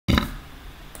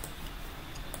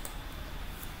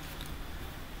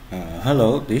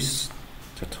Hello, this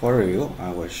tutorial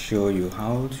I will show you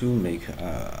how to make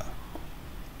a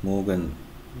MUGEN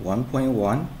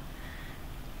 1.1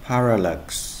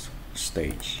 Parallax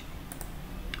stage.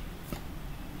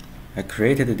 I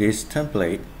created this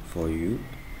template for you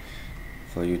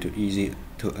to easy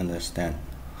to understand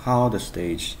how the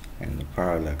stage and the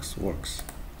parallax works.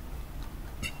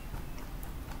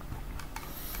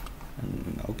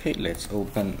 Okay, let's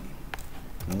open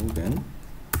MUGEN.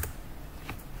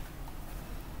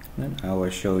 Then I will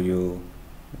show you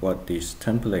what this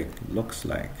template looks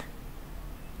like.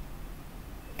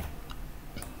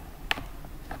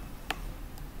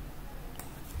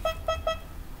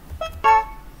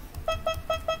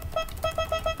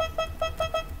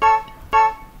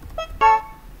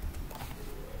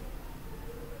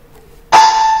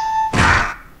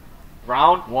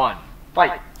 Round 1,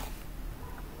 fight!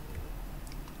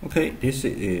 Okay, this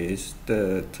is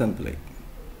the template.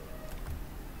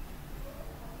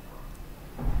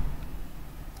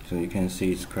 So you can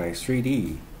see it's quite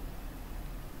 3D,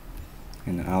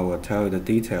 and I will tell you the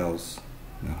details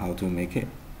on how to make it.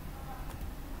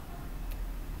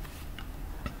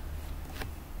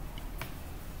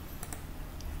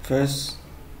 First,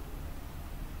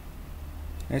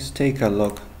 let's take a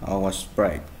look at our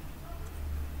sprite.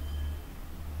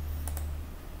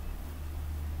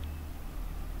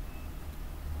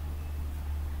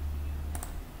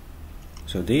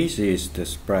 So this is the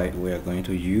sprite we are going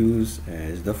to use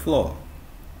as the floor.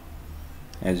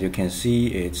 As you can see,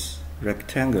 it's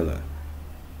rectangular.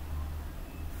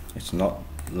 It's not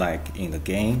like in the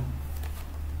game.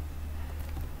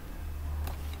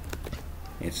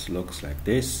 It looks like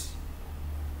this.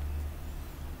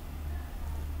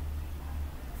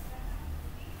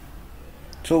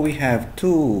 So we have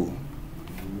two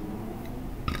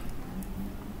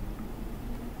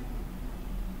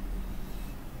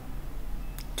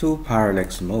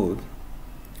parallax mode.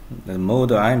 The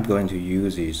mode I'm going to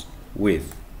use is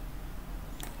width.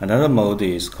 Another mode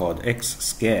is called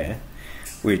XScale,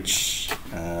 which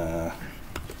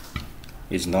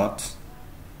is not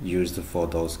used for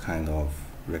those kind of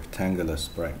rectangular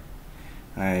sprite.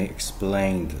 I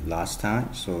explained last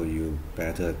time, so you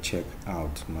better check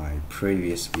out my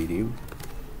previous video.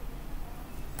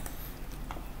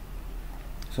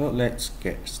 So let's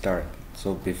get started.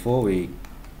 So before we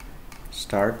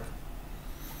start,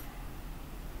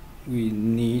 we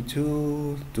need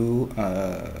to do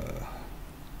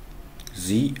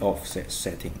Z offset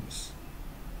settings.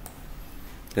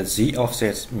 The Z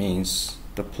offset means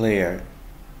the player,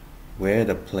 where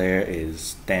the player is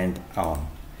stand on.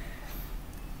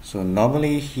 So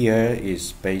normally here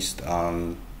is based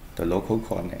on the local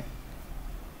coordinate.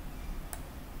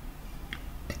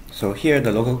 So here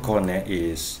the local coordinate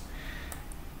is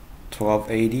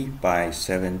 1280 by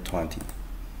 720,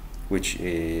 which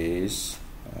is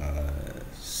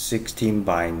 16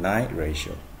 by 9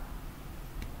 ratio.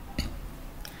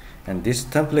 And this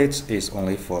template is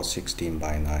only for 16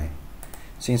 by 9.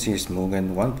 Since it's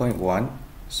MUGEN 1.1,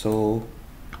 so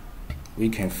we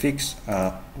can fix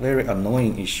a very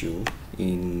annoying issue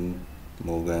in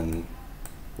MUGEN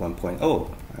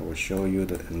 1.0. I will show you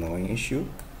the annoying issue,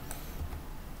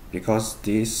 because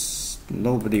this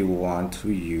nobody want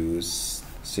to use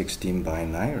 16 by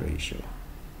 9 ratio.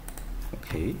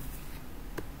 Okay.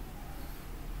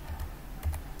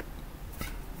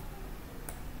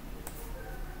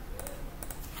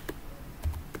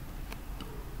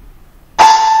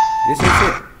 This is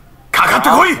it.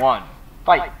 Round 1,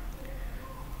 fight!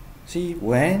 See,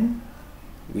 when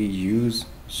we use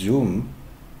zoom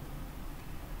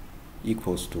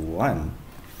equals to 1,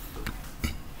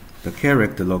 the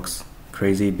character looks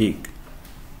crazy big.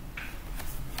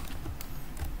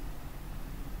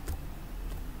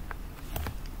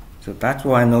 So that's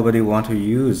why nobody want to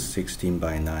use 16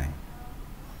 by 9.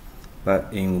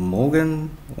 But in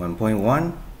MUGEN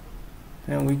 1.1,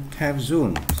 then we have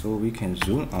zoom, so we can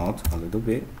zoom out a little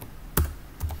bit.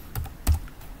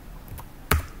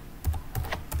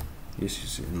 This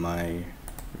is my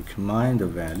recommended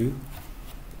value.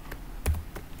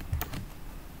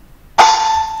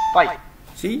 Fight!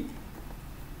 See?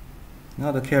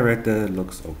 Now the character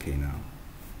looks okay now.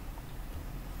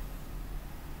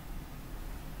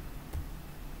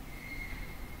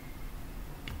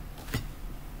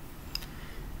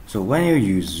 So when you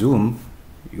use zoom,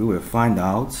 you will find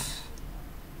out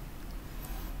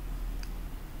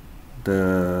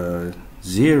the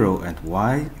 0 at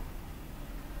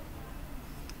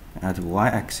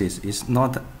y-axis is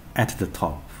not at the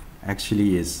top,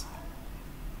 actually is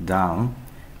down,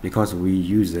 because we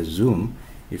use the zoom.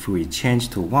 If we change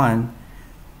to 1,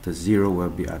 the 0 will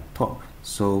be at top.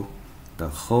 So the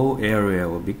whole area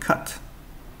will be cut.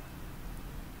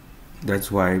 That's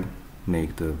why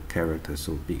make the character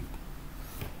so big.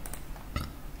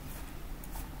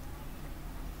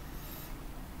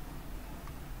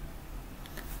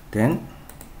 Then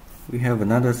we have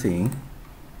another thing,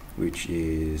 which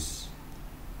is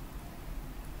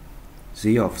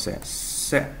Z offset.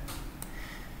 Set.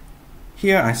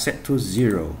 Here I set to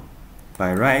 0.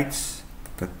 By right,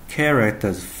 the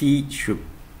character's feet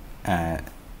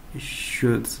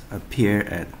should appear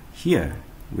at here,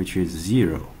 which is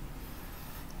 0.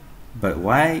 But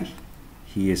why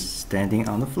he is standing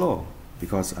on the floor?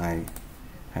 Because I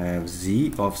have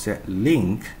Z offset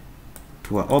link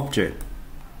to an object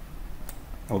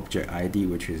ID,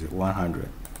 which is 100.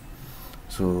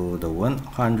 So the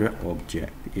 100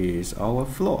 object is our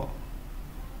floor,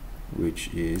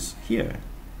 which is here.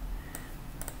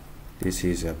 This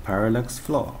is a parallax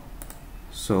floor.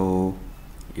 So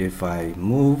if I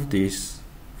move this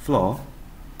floor,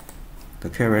 the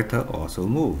character also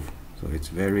move. So it's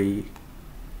very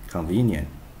convenient.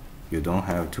 You don't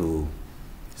have to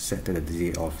set the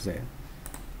Z offset.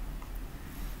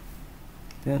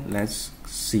 Then let's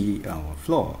see our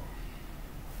floor.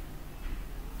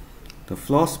 The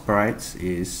floor sprite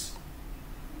is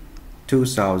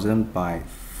 2000 by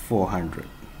 400.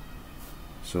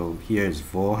 So here is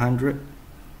 400,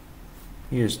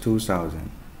 here is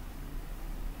 2000.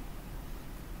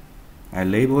 I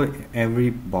label every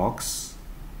box,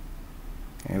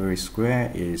 every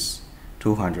square is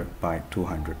 200 by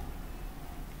 200.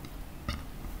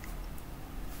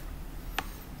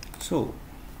 So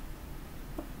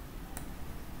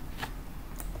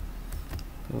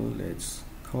let's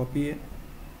copy it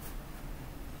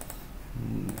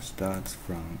and start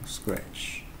from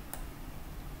scratch.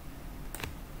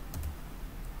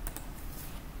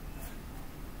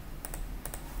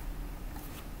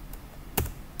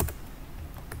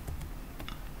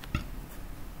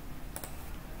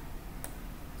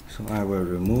 So I will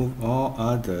remove all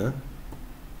other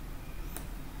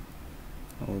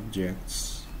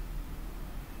objects.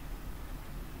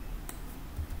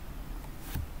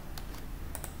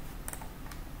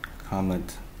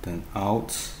 Comment them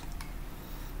out.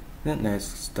 Then let's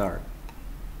start.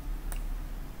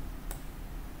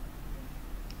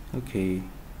 Okay,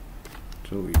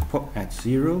 so we put at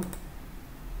 0.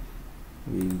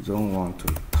 We don't want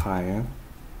to tire.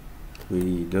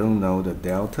 We don't know the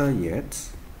delta yet.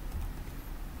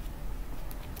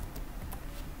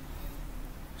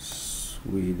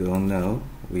 We don't know.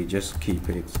 We just keep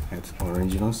it at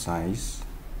original size.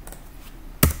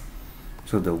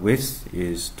 So the width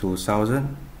is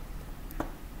 2000.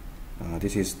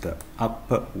 This is the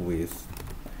upper width.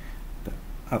 The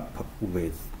upper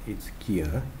width is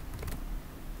here.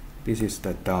 This is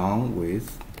the down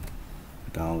width.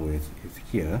 Down width is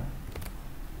here.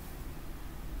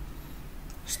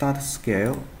 Start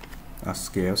scale. A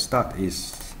scale start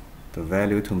is the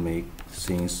value to make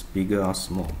things bigger or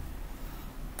small.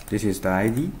 This is the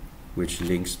ID, which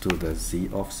links to the Z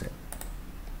offset.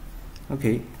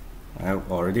 Okay.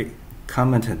 I've already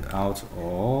commented out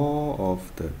all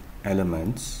of the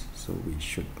elements, so we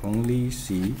should only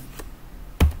see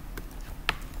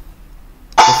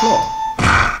the floor.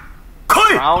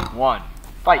 Round 1,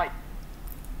 fight.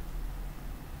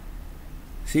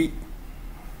 See,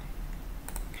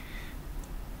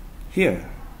 here,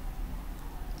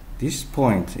 this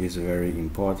point is very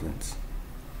important.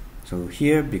 So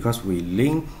here, because we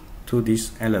link to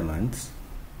this element,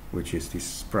 which is this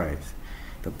sprite,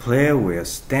 the player will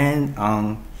stand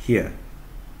on here.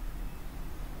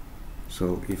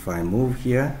 So if I move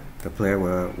here, the player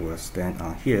will stand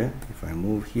on here. If I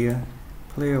move here,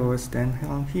 player will stand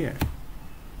on here.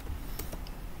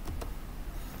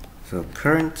 So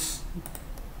current,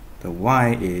 the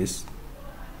Y is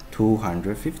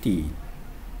 250.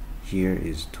 Here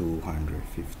is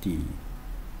 250,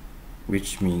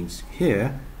 which means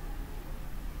here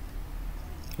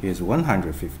is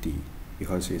 150.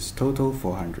 Because it's total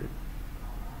 400.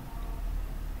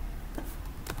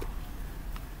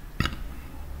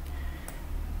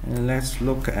 And let's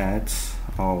look at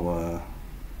our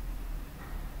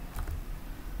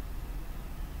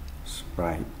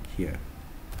sprite here.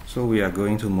 So we are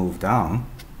going to move down.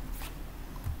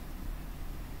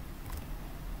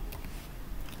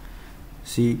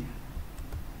 See,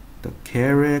 the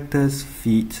character's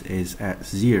feet is at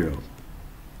 0.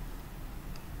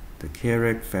 The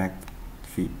character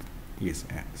feet is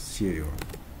at 0.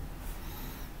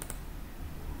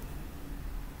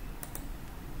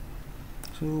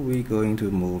 So we're going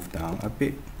to move down a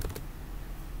bit.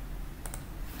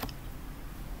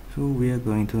 So we are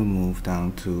going to move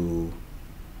down to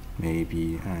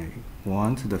maybe I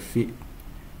want the feet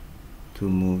to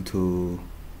move to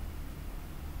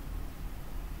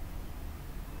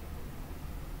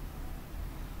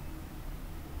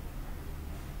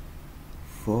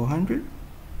 400,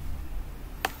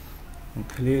 and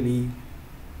clearly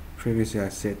previously I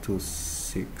set to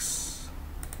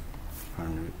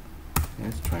 600.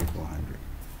 Let's try 400.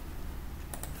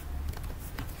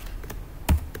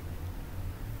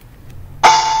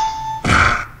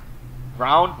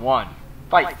 Round 1.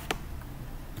 Fight.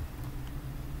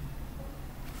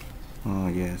 Oh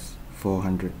yes,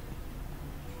 400.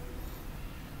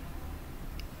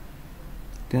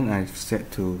 Then I've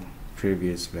set to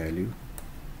previous value.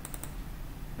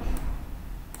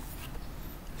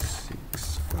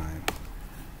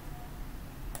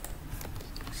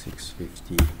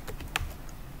 650.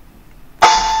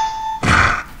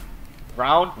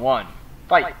 Round 1.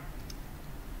 Fight.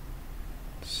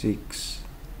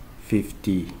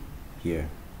 650 here.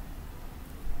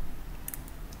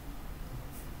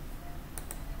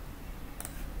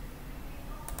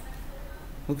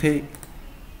 Okay.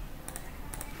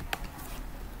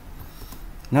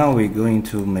 Now we're going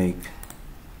to make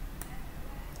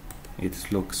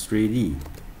it look 3D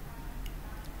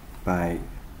by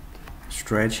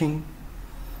stretching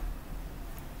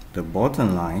the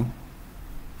bottom line,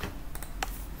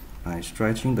 and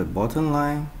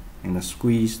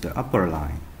squeeze the upper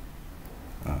line,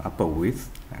 upper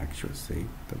width, I should say.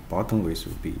 The bottom width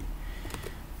will be.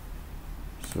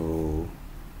 So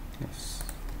yes,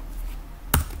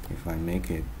 if I make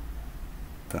it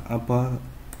the upper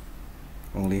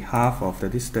only half of the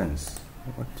distance,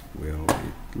 what will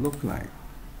it look like?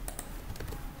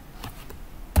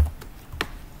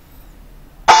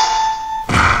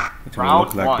 It will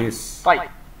look like this. Fight.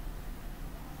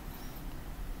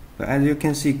 But as you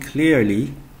can see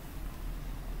clearly,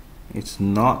 it's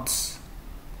not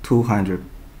 200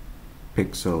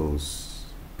 pixels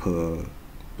per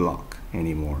block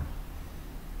anymore.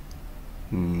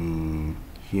 Here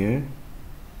you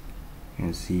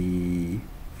can see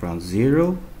from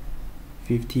 0,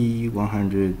 50,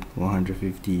 100,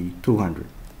 150, 200.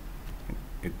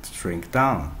 It shrinks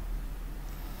down.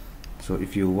 So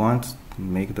if you want to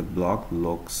make the block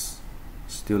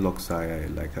still looks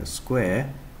like a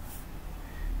square,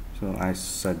 so I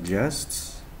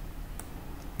suggest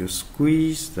you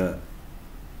squeeze the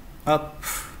up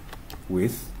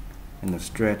width and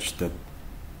stretch the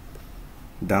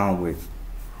down width.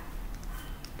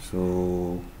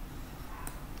 So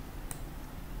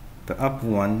the up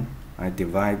one I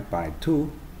divide by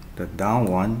 2, the down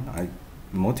one I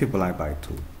multiply by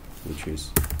 2, which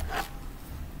is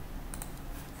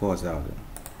 4,000.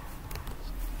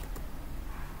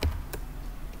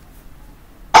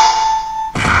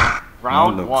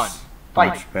 Round 1. Fight.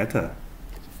 Much better.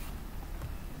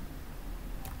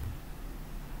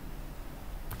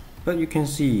 But you can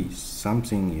see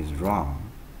something is wrong.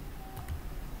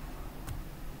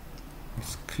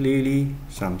 It's clearly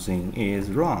something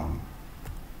is wrong.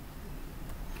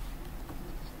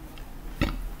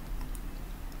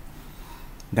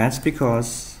 That's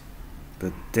because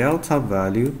the delta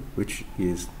value, which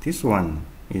is this one,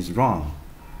 is wrong.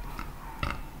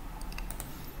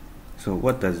 So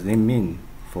what does it mean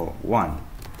for 1?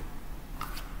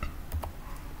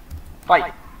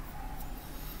 Fight.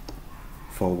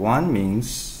 For 1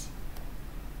 means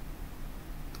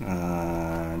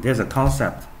there's a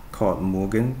concept called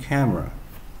MUGEN camera.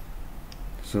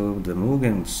 So the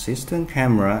MUGEN system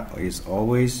camera is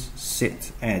always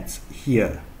sit at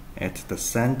here, at the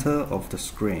center of the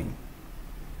screen,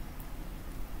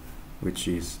 which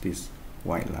is this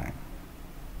white line.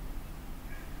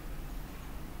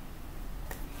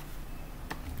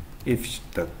 If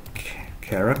the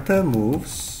character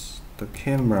moves, the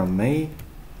camera may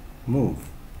move.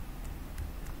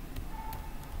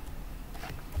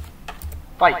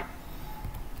 Fight.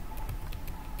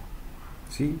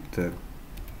 See, the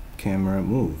camera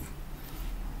move.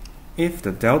 If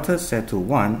the delta set to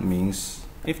 1 means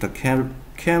if the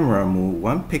camera move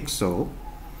 1 pixel,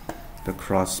 the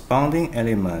corresponding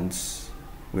elements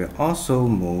will also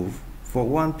move for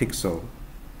 1 pixel,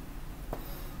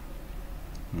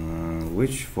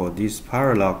 which for this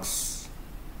parallax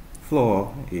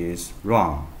floor is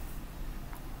wrong.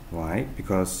 Why?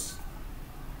 Because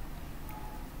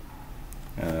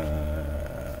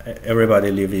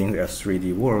everybody living in a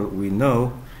 3D world, we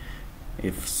know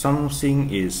if something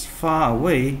is far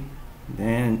away,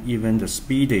 then even the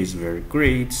speed is very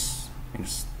great,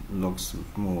 it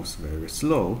moves very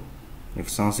slow. If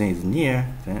something is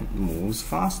near, then it moves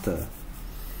faster.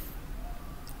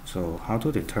 So how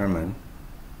to determine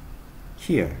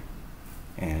here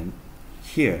and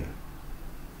here.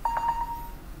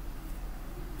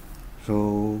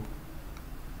 So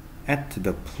at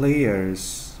the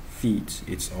player's feet,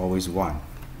 it's always 1.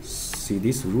 See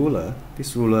this ruler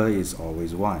is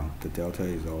always 1. The delta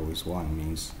is always 1,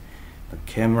 means the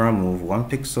camera move 1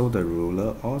 pixel, the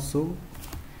ruler also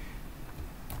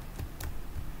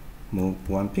move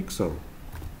 1 pixel.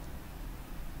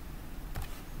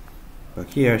 But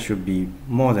here should be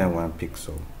more than 1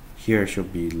 pixel. Here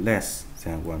should be less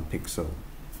than 1 pixel.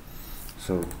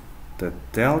 So the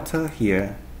delta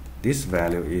here, this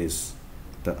value is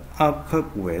the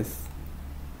output width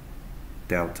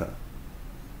delta.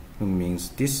 It means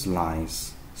this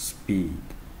line's speed.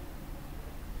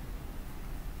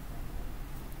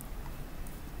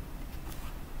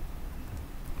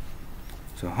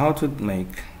 So how to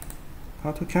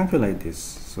calculate this?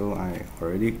 So I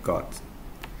already got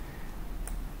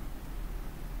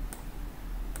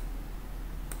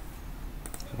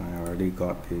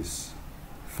this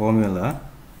formula.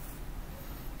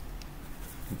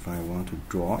 If I want to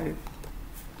draw it,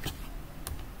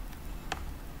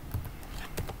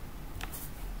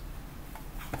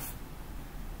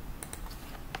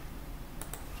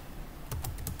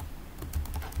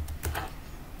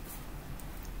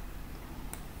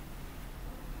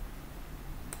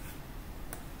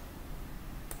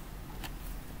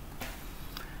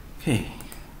 okay,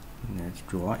 let's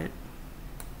draw it.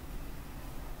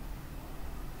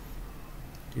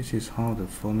 This is how the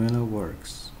formula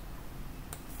works.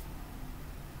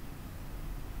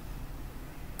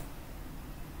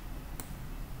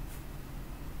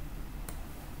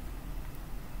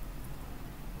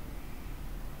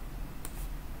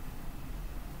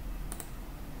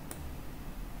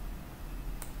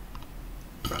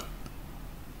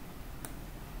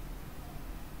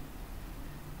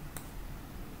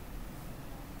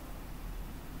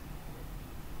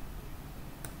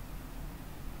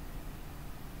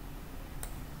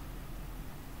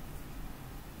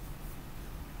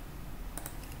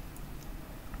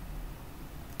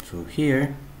 So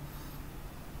here,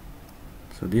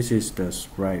 so this is the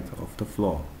sprite of the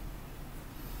floor.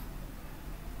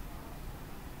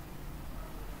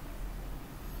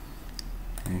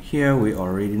 And here we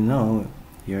already know,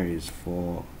 here is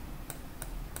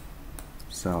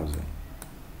 4,000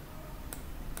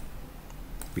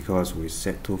 because we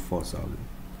set to 4,000.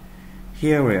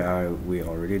 Here we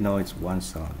already know it's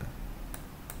 1,000.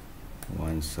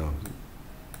 1,000.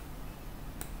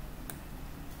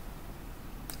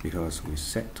 Because we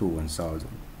set to 1,000.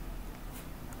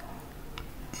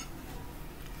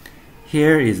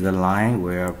 Here is the line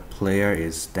where player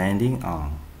is standing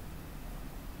on.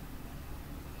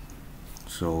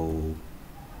 So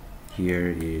here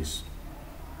is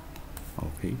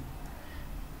okay.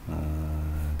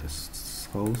 The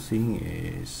whole thing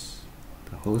is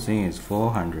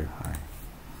 400 high.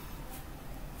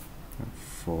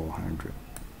 400.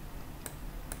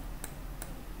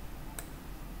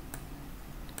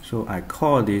 So I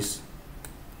call this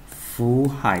full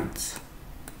height.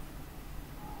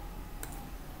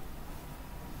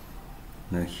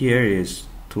 Now here is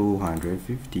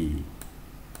 250.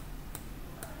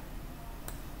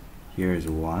 Here is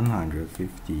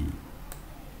 150.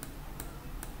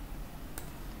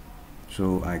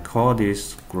 So I call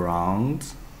this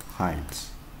ground height.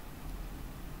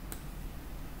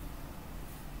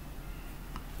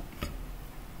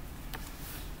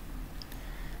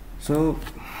 So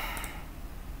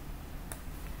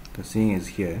the thing is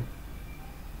here.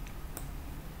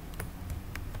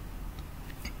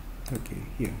 Okay,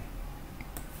 here.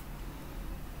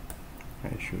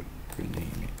 I should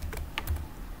rename it.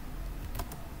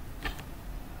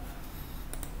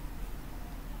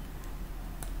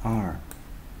 R.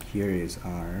 Here is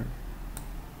R.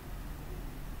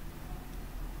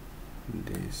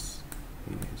 This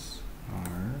is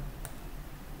R.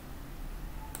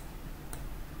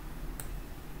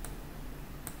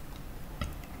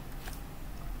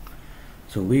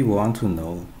 So we want to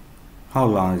know how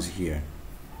long is here.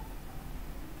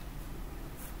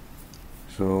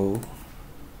 So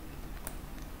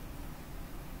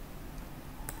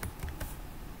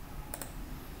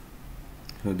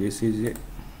this is it.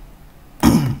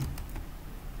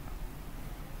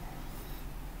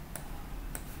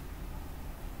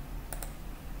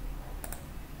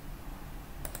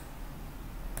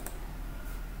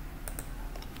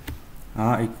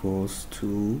 R equals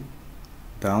to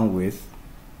down width.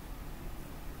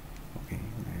 Okay,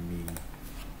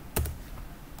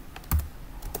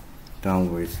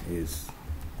 down width is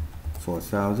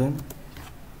 4,000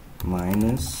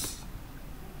 minus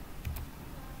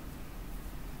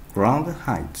ground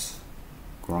height,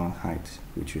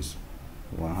 which is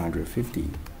 150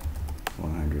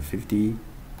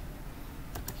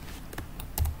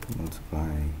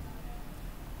 multiply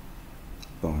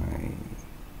by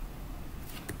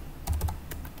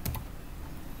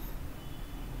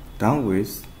down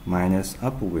width minus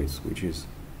up width, which is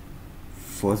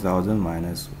 4,000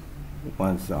 minus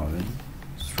 1,000,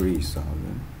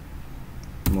 3,000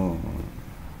 more,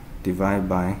 divide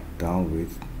by down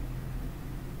width.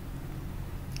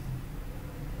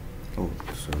 Oh,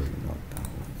 sorry, not down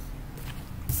width.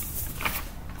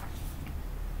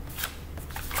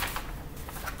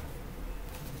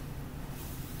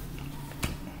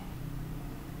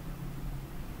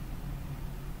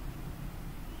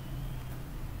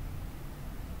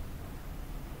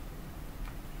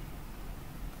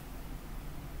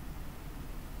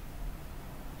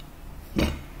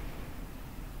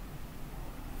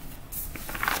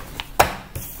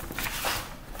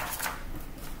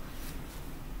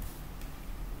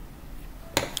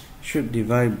 Should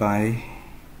divide by,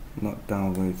 not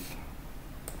down width,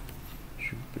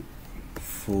 should be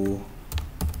full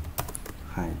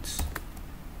height.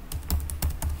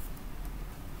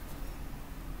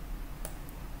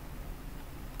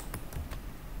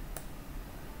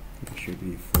 It should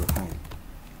be full height.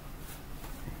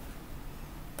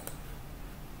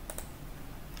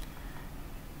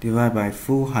 Divide by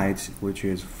full height, which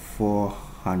is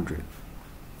 400.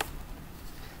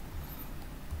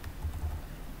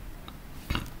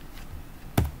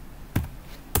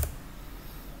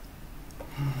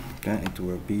 Then it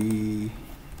will be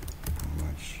how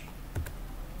much?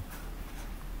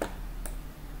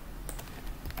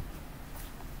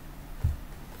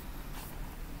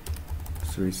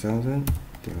 3,000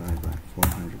 divided by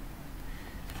 400,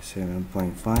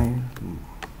 7.5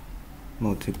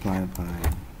 multiplied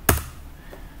by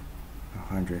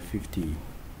 150.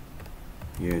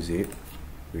 Here's it,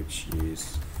 which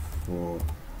is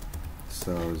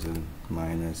 4,000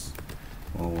 minus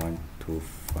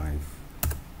 1125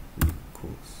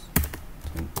 equals,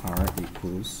 then R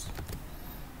equals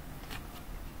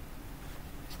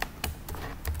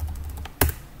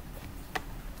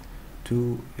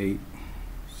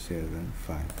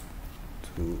 2875.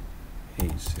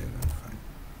 2875.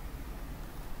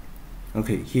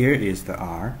 Okay, here is the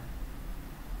R,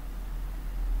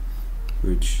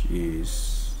 which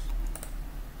is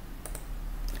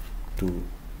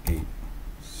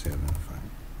 2875.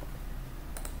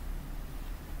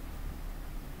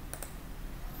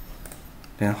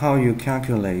 Then how you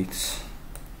calculate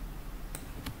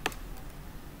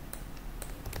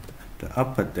the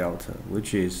upper delta,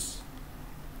 which is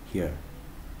here.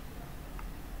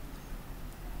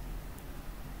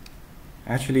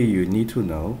 Actually, you need to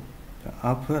know the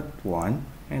upper one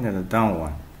and then the down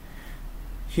one.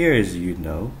 Here is, you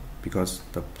know, because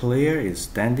the player is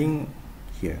standing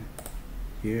here.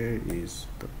 Here is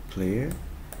the player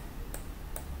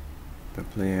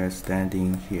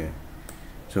standing here.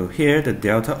 So here the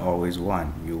delta always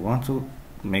 1. You want to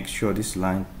make sure this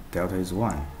line delta is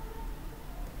 1.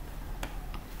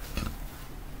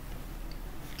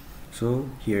 So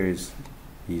here is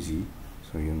easy.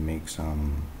 So you make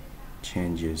some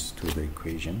changes to the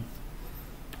equation.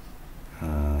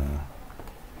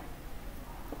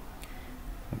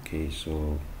 Okay,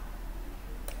 so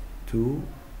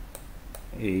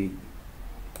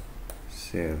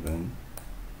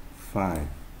 2875.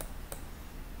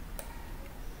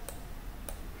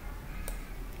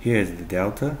 Here is the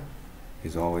delta,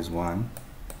 is always 1,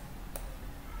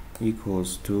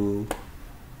 equals to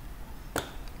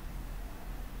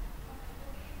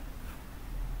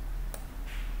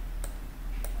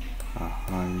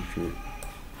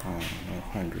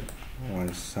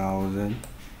 1,000,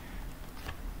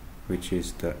 which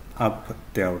is the up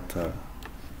delta.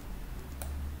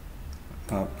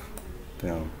 Up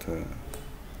delta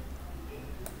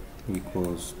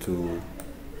equals to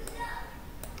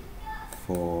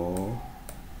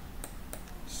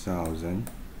 4,000.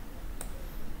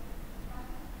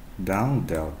 Down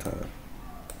delta,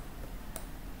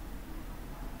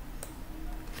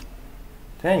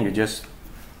 then you just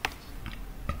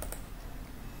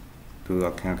do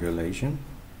a calculation.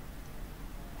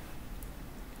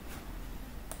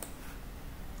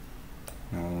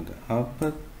 Now the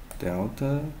upper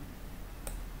delta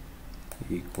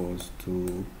equals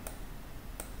to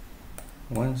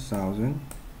 1,000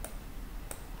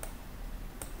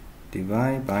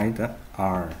 divided by the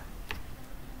R.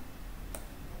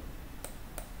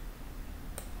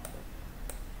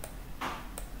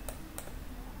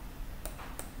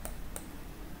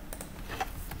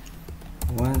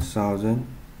 $1,000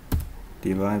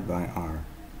 divided by R.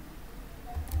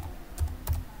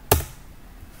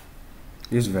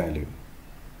 This value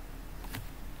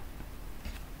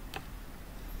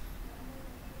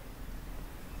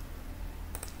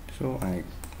So I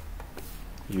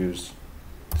use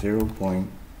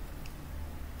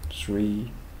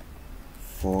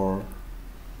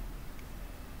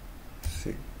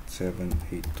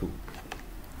 0.346782.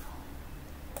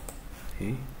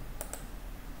 Okay.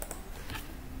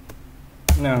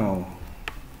 Now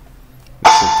we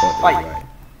should put it right.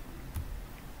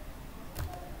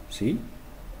 See?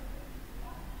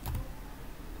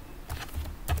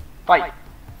 Fight.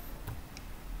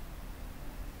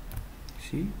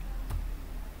 See?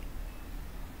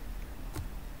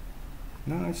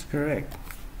 Now it's correct.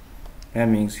 That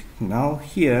means now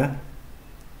here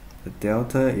the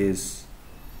delta is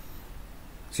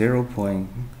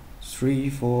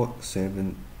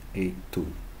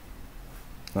 0.34782.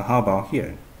 But how about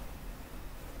here?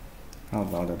 How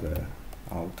about the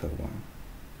outer one?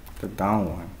 The down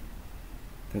one?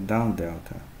 The down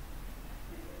delta.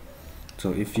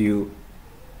 So if you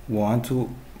want to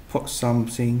put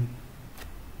something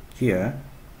here,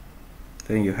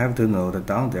 then you have to know the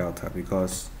down delta,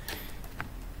 because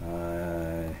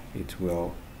it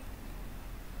will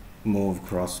move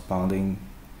corresponding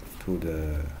to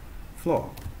the floor.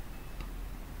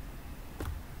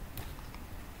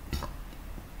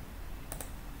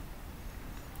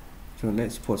 So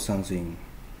let's put something.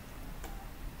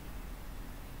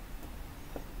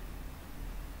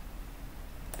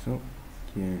 So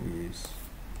here is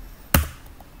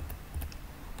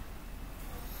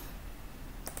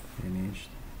finished.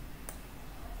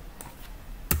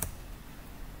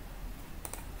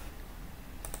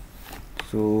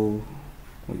 So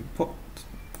we put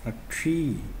a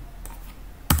tree.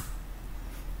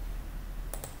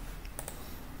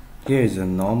 Here is a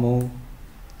normal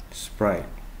sprite,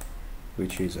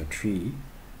 which is a tree.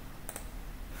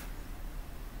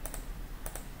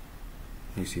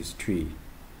 This is tree.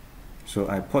 So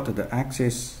I put the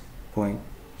axis point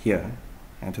here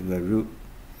at the root.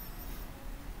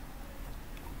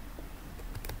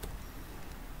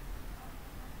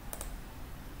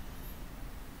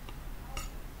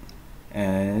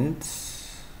 And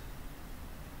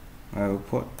I will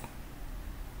put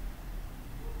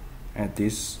at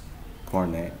this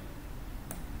coordinate.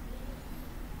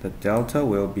 The delta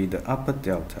will be the upper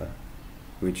delta,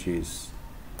 which is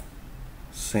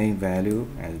same value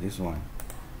as this one.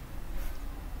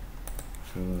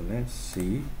 So let's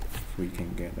see if we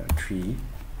can get a tree.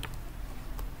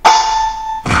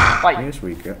 Yes,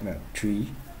 we got a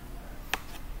tree.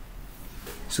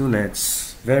 So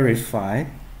let's verify.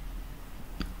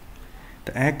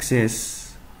 The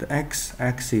x-axis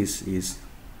is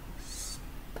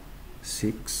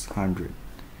 600.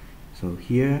 So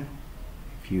here,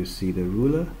 if you see the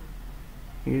ruler,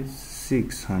 it's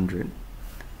 600,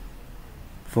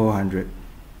 400.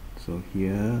 So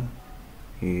here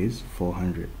is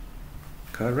 400.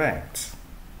 Correct.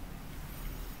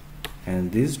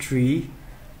 And this tree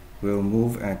will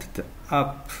move at the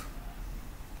up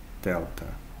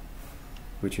delta,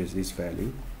 which is this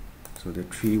value. So the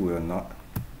tree will not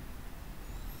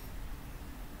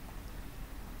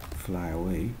fly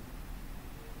away.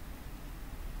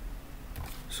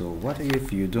 So what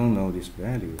if you don't know this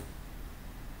value?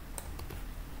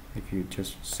 If you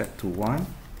just set to 1,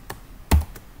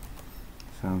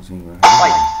 something will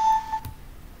happen.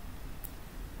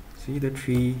 See, the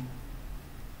tree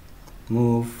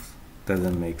move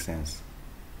doesn't make sense.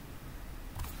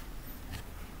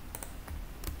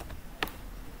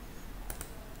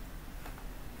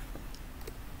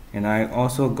 And I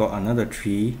also got another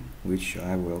tree, which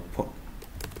I will put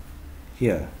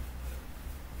here.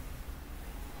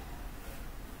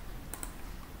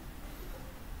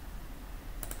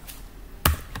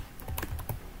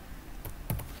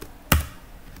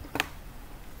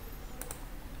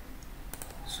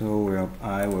 So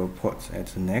I will put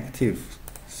at negative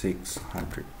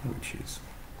 600, which is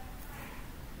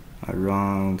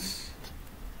around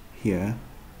here.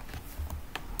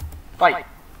 Fight.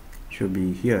 Should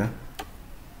be here.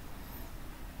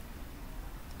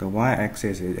 The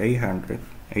y-axis is 800.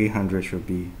 800 should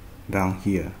be down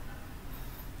here.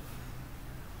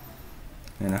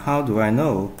 And how do I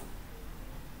know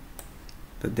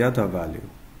the delta value?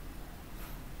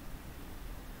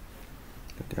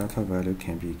 The delta value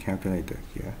can be calculated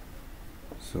here.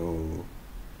 So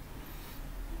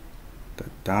the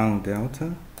down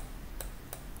delta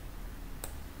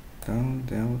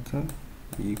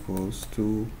equals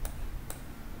to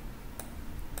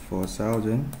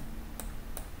 4,000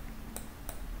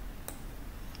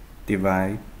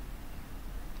 divided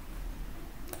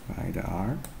by the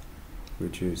R,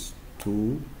 which is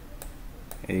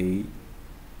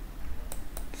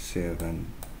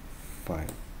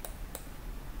 2875.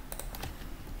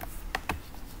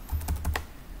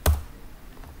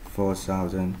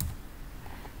 4,2805.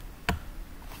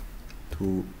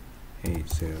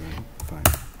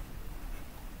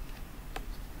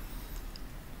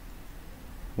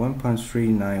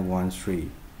 1.3913.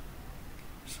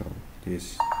 So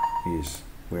this is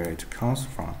where it comes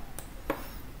from.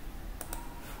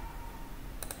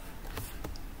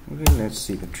 Okay, let's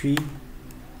see the tree.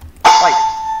 Fight.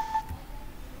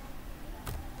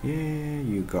 Yeah,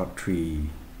 you got 3.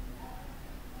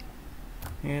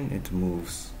 And it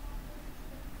moves.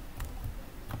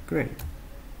 Great.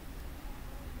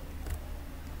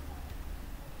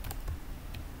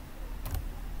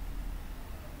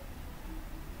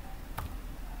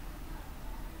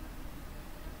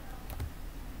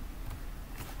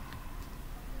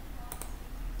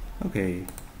 Okay.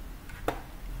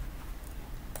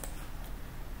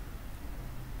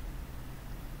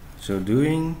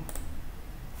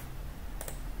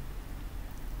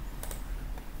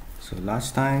 So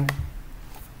last time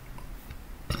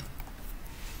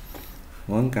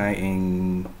one guy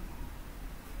in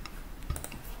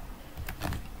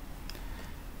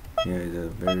here is a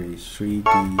very 3D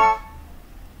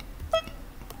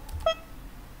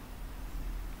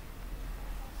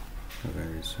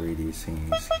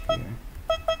thing is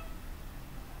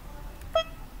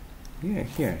here.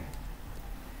 Here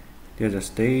there's a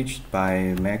stage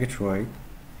by Megatroid.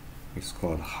 It's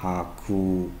called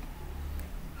Hakuyokoro,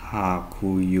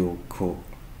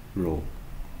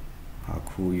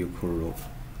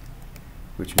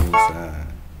 which means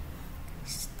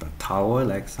the tower,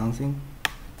 like something.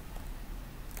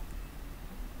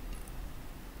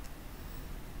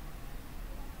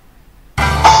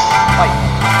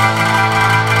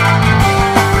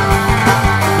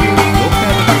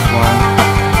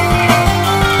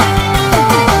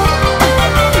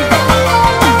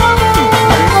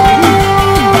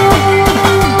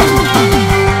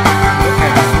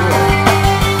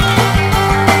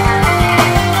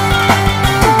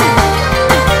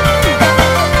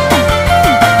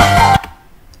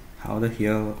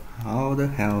 How the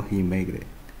hell he made it?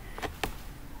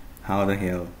 How the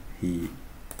hell he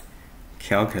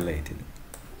calculated it?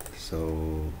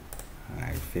 So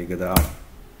I figured out.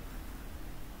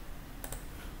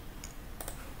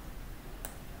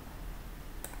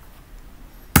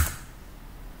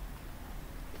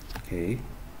 Okay.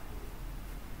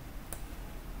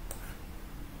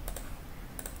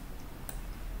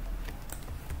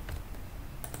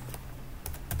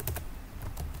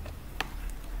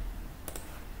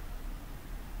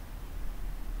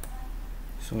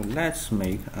 So let's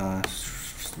make a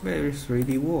very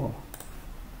 3D wall.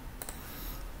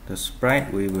 The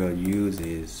sprite we will use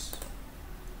is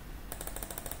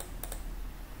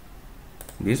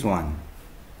this one.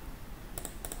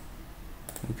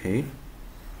 Okay.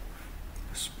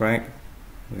 The sprite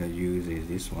we'll use is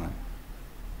this one.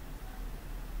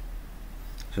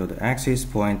 So the axis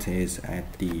point is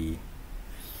at the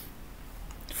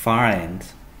far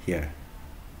end here.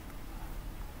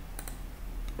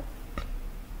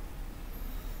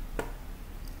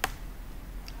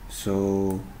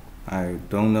 So I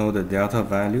don't know the delta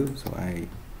value, so I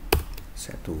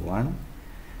set to 1.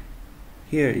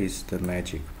 Here is the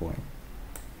magic point.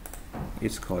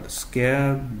 It's called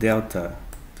scale delta.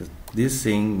 This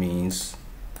thing means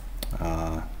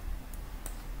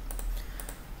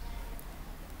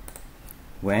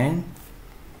when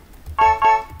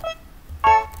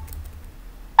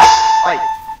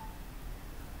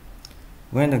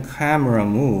the camera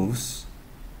moves,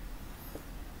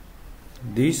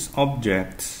 this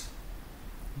object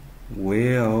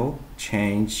will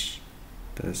change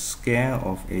the scale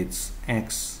of its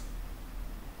x-axis.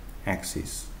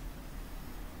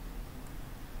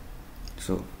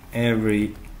 So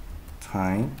every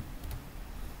time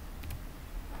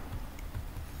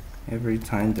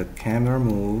the camera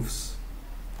moves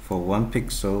for 1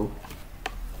 pixel,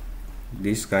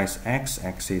 this guy's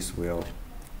x-axis will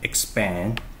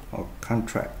expand or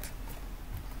contract.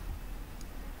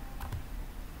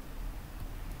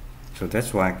 So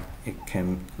that's why it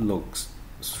can look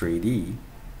 3D.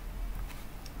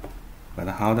 But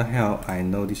how the hell I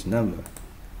know this number?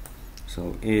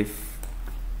 So if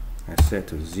I set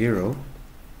to 0,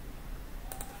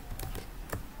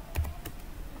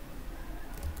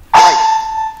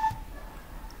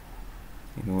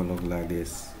 it will look like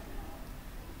this.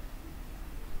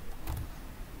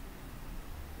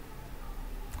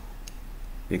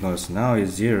 Because now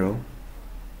it's 0,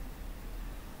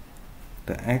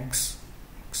 the x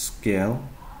scale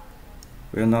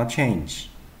will not change,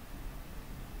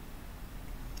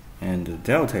 and the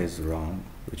delta is wrong,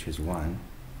 which is 1.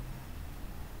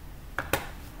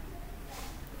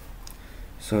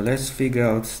 So let's figure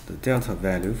out the delta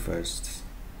value first.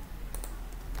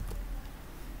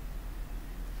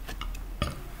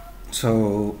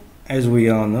 So as we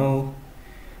all know,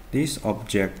 this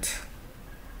object's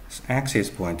axis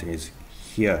point is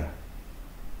here.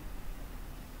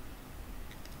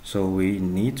 So we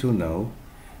need to know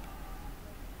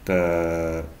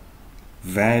the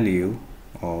value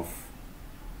of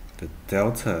the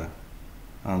delta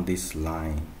on this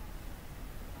line.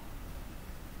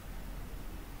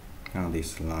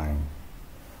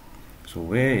 So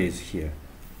where is here?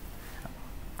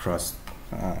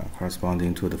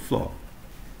 Corresponding to the floor.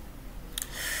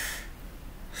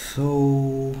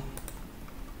 So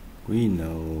we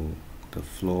know the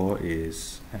floor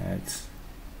is at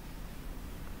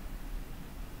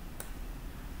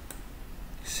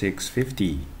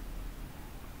 650.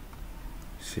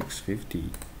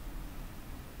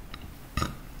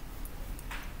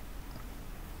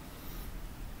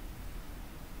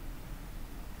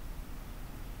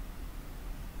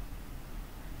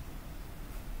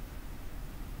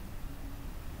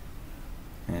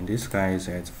 And this guy is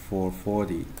at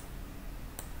 440.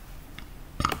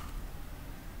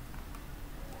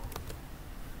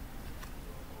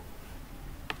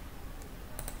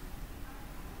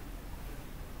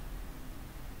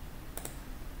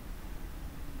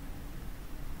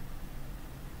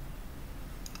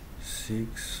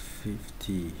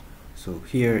 So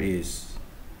here is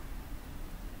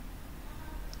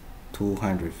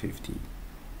 250.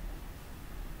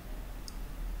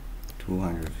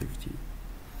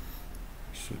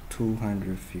 So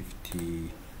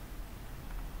 250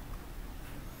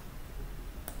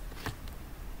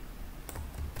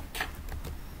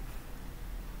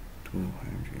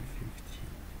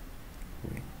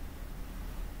 wait.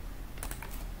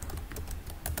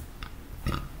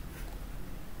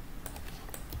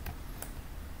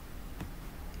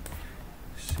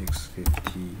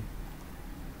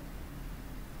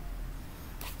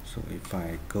 So if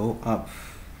I go up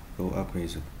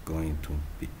is going to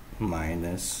be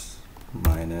minus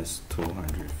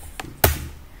 250,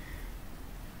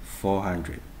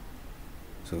 400.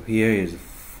 So here is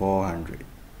 400.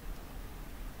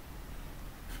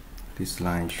 This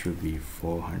line should be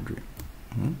 400.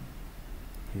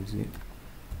 Is it?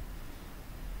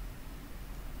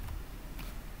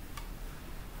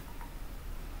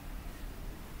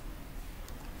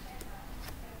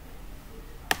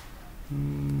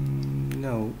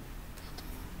 No.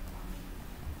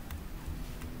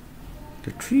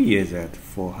 The tree is at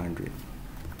 400.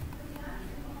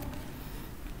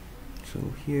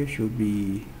 So here should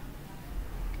be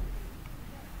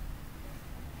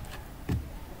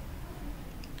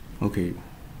okay.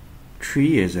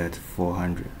 Tree is at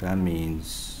 400. That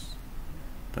means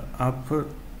the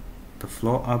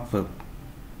floor upper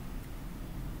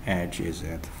edge is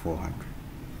at 400.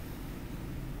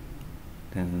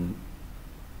 Then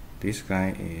this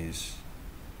guy is,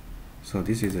 so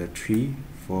this is a tree,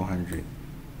 400.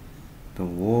 The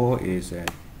wall is at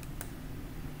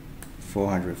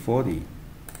 440.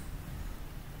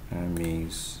 That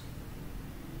means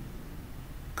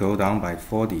go down by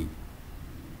 40.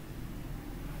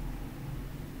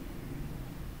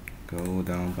 Go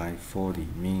down by 40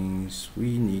 means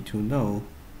we need to know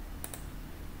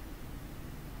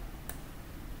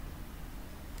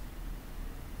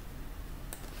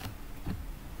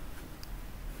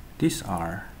these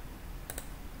are,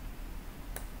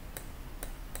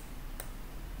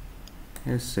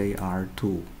 let's say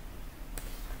R2.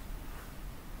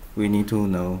 We need to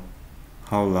know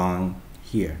how long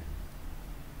here.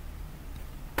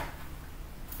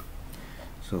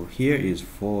 So here is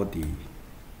 40.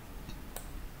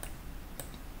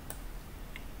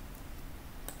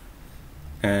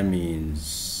 That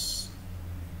means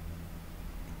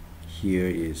here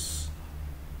is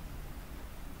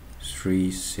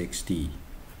 360.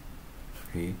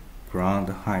 Okay, ground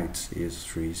height is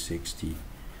 360.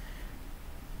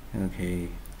 Okay,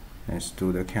 let's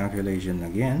do the calculation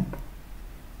again.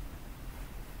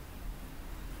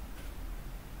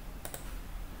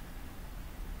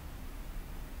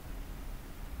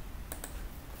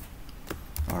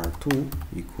 R2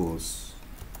 equals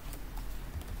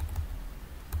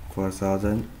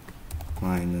 4,000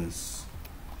 minus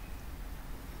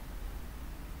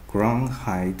ground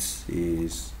height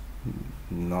is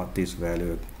not this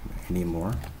value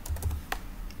anymore.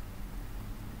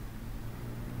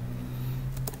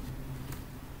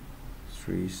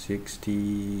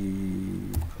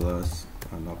 $360 plus,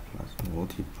 not plus,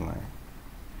 multiply.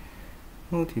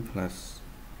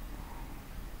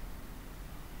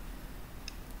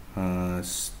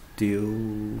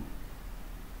 Still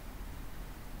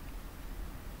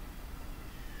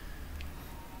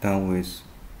done with,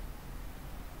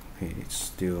 okay, it's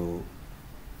still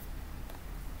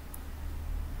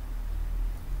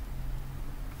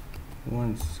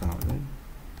 $1,000.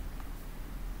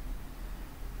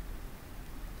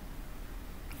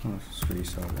 Oh,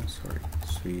 3,000, sorry,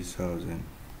 3,000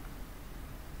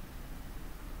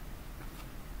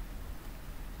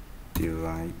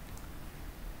 divide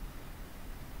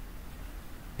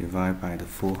by the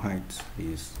full height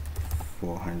is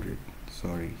 400.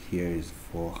 Sorry, here is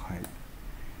full height.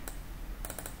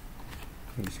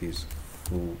 This is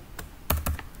full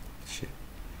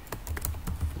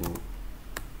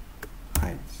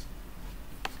height.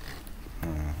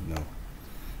 No.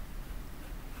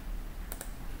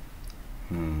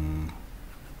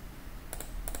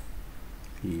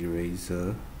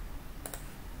 Eraser.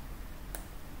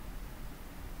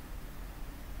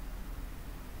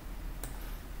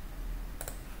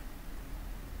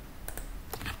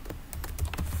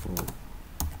 Full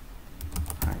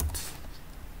height.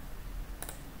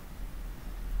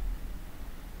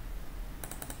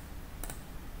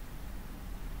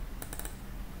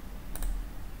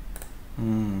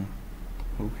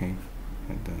 Okay,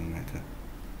 it doesn't matter.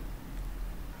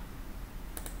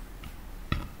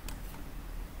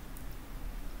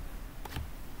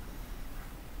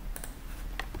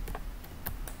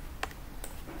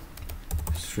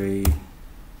 Three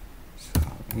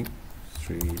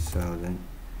thousand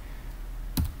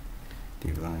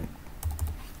divide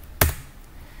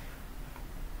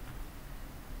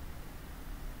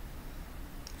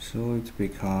so it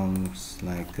becomes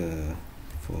like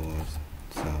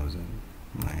 4,000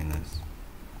 minus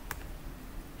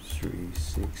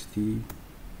 360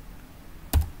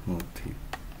 multiply.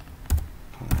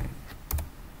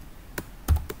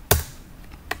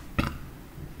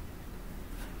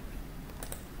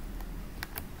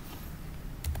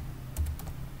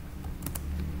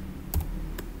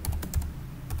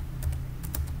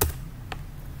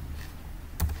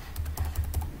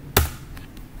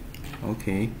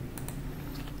 Okay,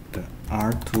 the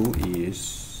R2 is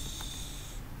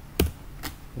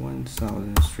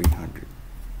 1,300.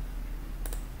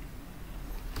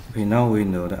 Okay, now we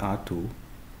know the R2,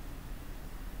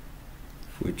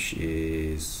 which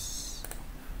is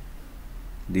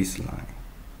this line.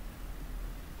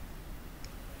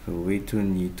 So we do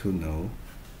need to know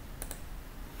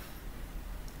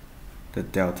the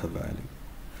delta value.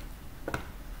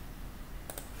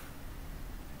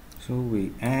 So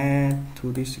we add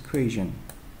to this equation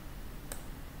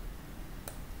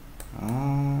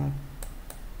R2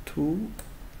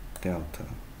 delta.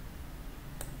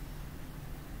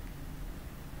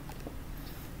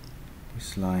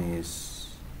 This line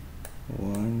is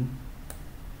 1,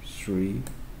 3,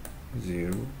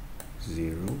 0,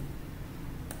 0,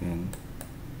 and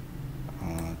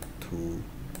R2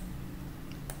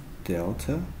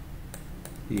 delta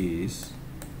is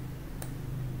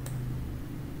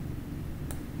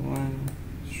 1,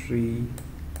 3,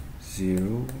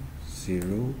 0,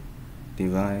 0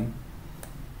 divide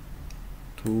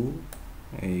 2,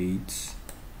 8,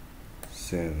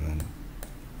 7,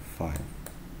 5.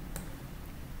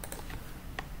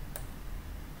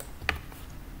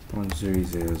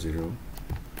 1,000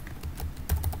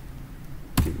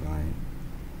 divide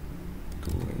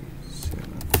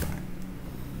 2,875,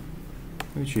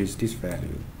 which is this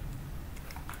value.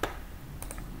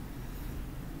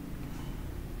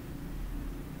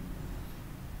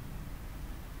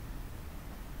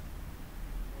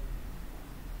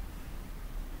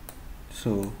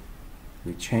 So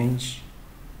we change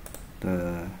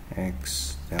the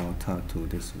x delta to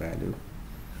this value,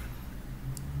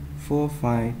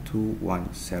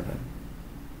 45217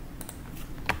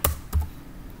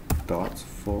 dot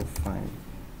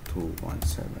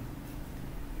 45217.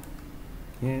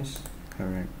 Yes,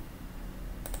 correct.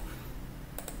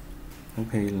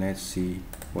 Okay, let's see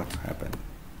what happened.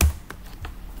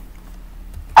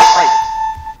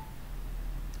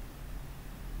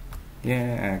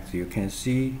 Yeah, as you can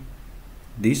see,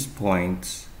 this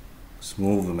point's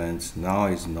movement now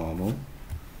is normal.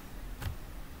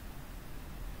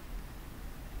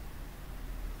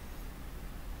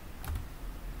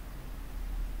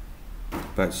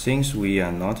 But since we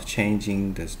are not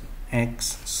changing the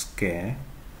x scale,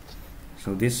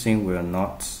 so this thing will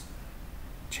not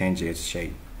change its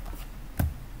shape.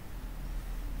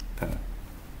 The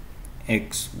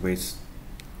x width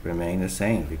remain the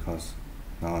same because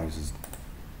now it's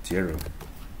 0.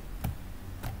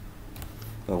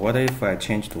 But what if I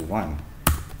change to 1?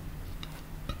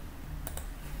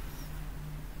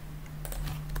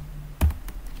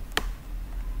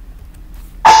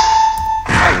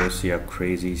 You'll see a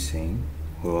crazy thing.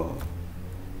 Whoa.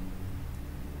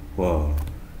 Whoa.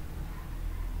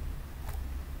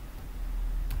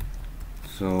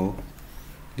 So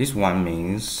this one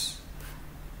means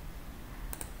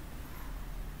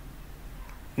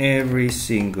every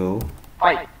single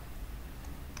Fight.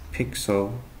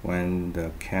 pixel, when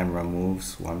the camera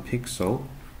moves one pixel,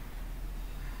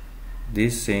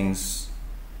 this thing's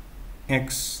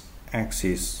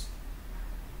x-axis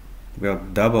will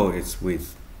double its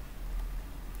width.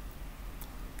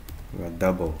 Will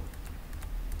double.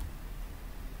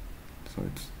 So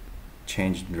it's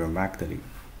changed dramatically.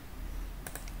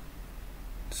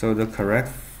 So the correct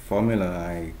formula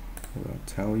I will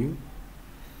tell you.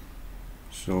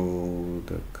 So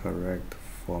the correct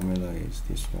formula is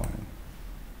this one.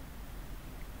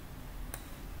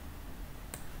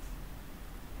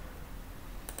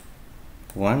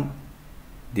 One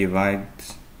divide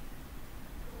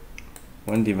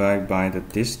by the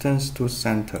distance to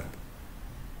center.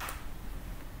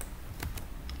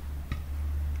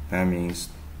 That means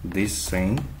this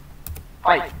thing,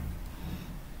 Fight.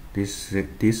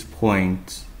 this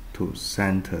point to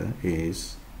center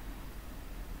is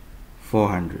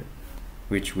 400,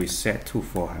 which we set to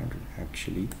 400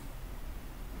 actually.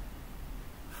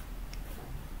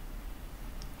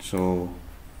 So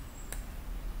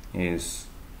is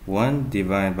 1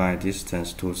 divided by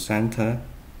distance to center,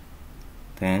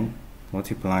 then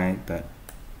multiply the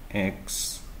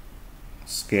x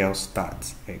scale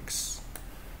starts x,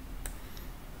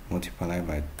 multiply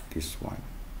by this one.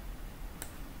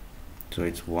 So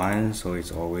it's 1, so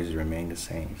it's always remain the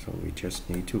same. So we just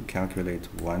need to calculate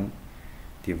 1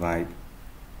 divided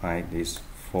by this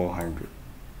 400.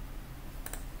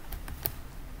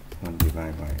 1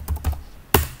 divided by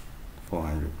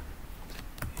 400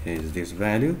 is this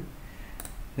value.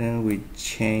 Then we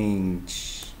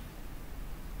change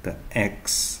the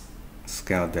x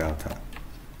scale delta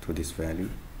to this value.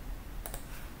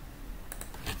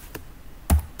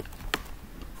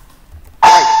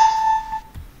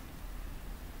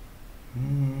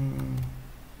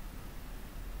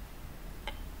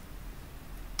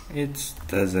 It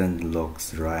doesn't look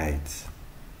right.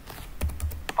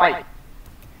 Fight.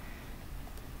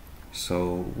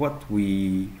 So what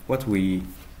we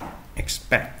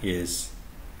expect is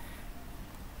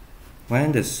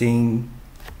when the scene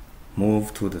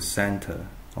moves to the center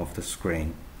of the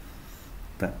screen,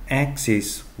 the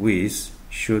axis width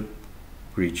should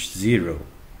reach 0,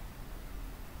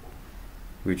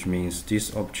 which means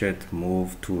this object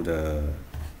move to the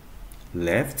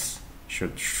left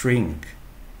should shrink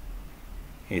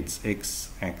its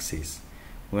x-axis.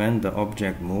 When the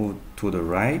object moves to the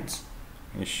right,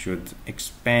 it should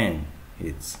expand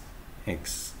its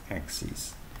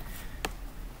x-axis.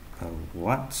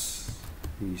 What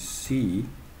we see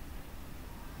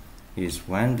is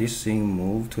when this thing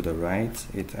moves to the right,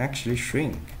 it actually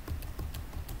shrink.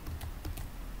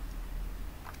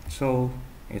 So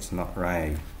it's not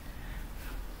right.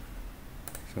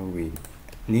 So we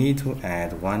need to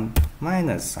add one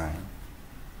minus sign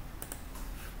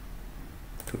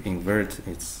to invert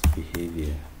its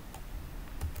behavior.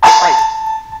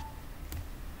 Fight.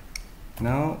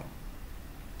 Now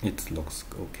it looks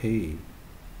okay.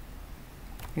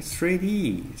 It's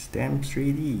 3D, it's damn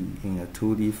 3D in a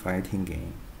 2D fighting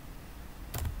game.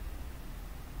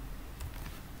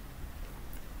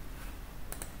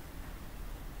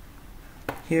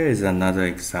 Here is another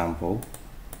example.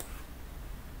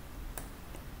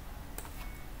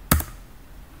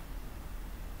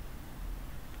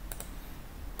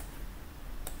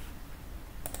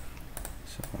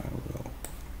 So I will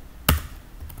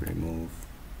remove.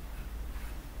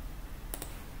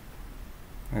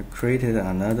 I created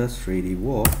another 3D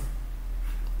wall,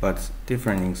 but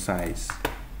different in size.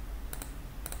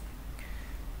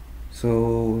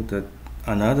 So the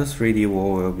another 3D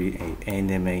wall will be an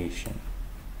animation.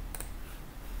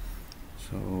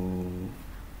 So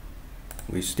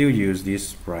we still use these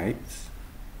sprites,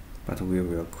 but we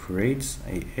will create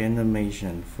an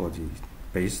animation for the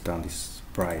based on this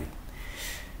sprite.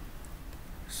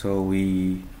 So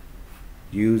we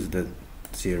use the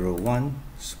 0, 1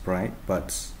 sprite,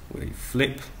 but we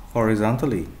flip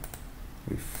horizontally.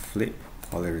 We flip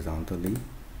horizontally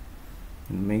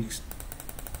and make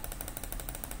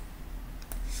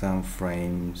some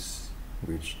frames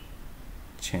which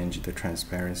change the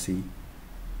transparency.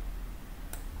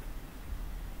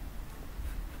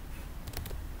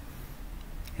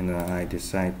 And I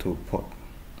decide to put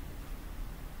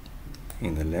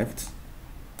in the left,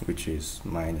 which is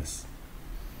minus.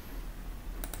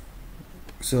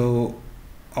 So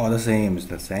all the same is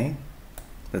the same.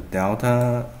 The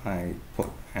delta I put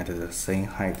at the same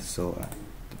height, so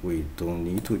we don't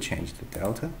need to change the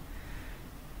delta.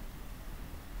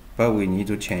 but we need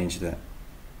to change the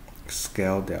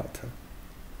scale delta.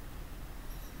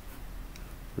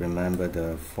 Remember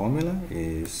the formula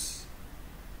is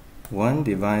 1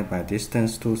 divided by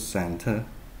distance to center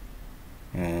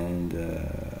and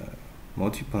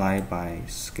multiplied by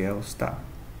scale stop,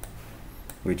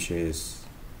 which is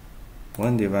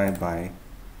 1 divided by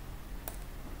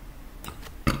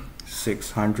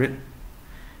 600,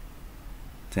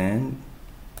 then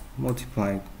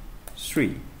multiply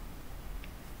 3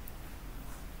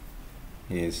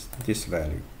 is this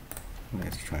value.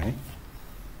 Let's try.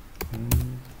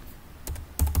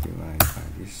 Divide by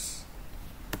this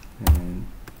and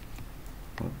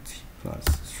 40 plus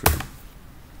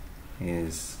 3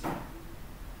 is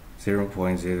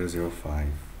 0.005.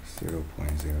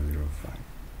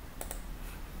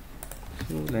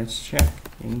 So let's check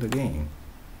in the game.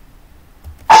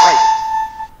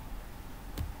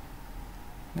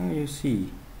 Now you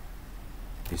see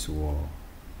this wall.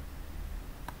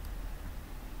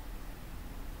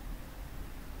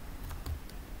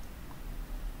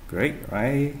 Great,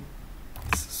 right?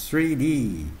 It's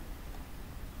 3D.